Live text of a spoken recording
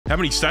How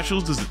many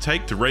satchels does it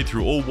take to raid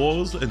through all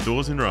walls and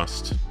doors in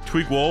Rust?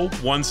 Twig wall,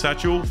 1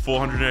 satchel,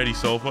 480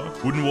 sulfur.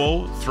 Wooden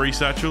wall, 3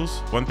 satchels,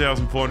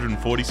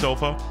 1440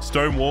 sulfur.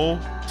 Stone wall,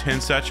 10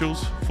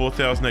 satchels,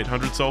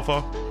 4800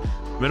 sulfur.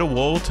 Metal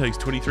wall takes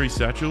 23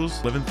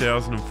 satchels,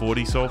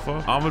 11,040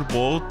 sulfur. Armored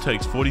wall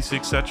takes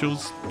 46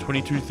 satchels,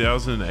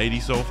 22,080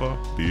 sulfur.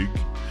 Big.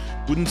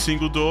 Wooden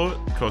single door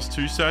costs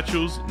 2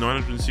 satchels,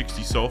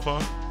 960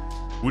 sulfur.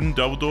 Wooden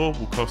double door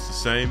will cost the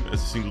same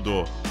as a single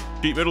door.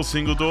 Sheet metal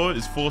single door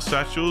is 4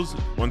 satchels,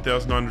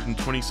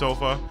 1,920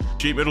 sulfur.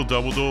 Sheet metal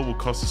double door will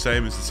cost the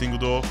same as the single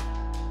door.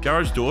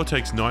 Garage door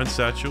takes 9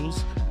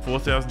 satchels,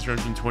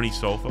 4,320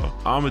 sulfur.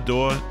 Armored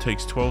door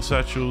takes 12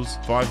 satchels,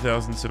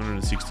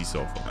 5,760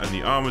 sulfur. And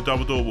the armored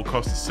double door will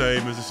cost the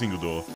same as a single door.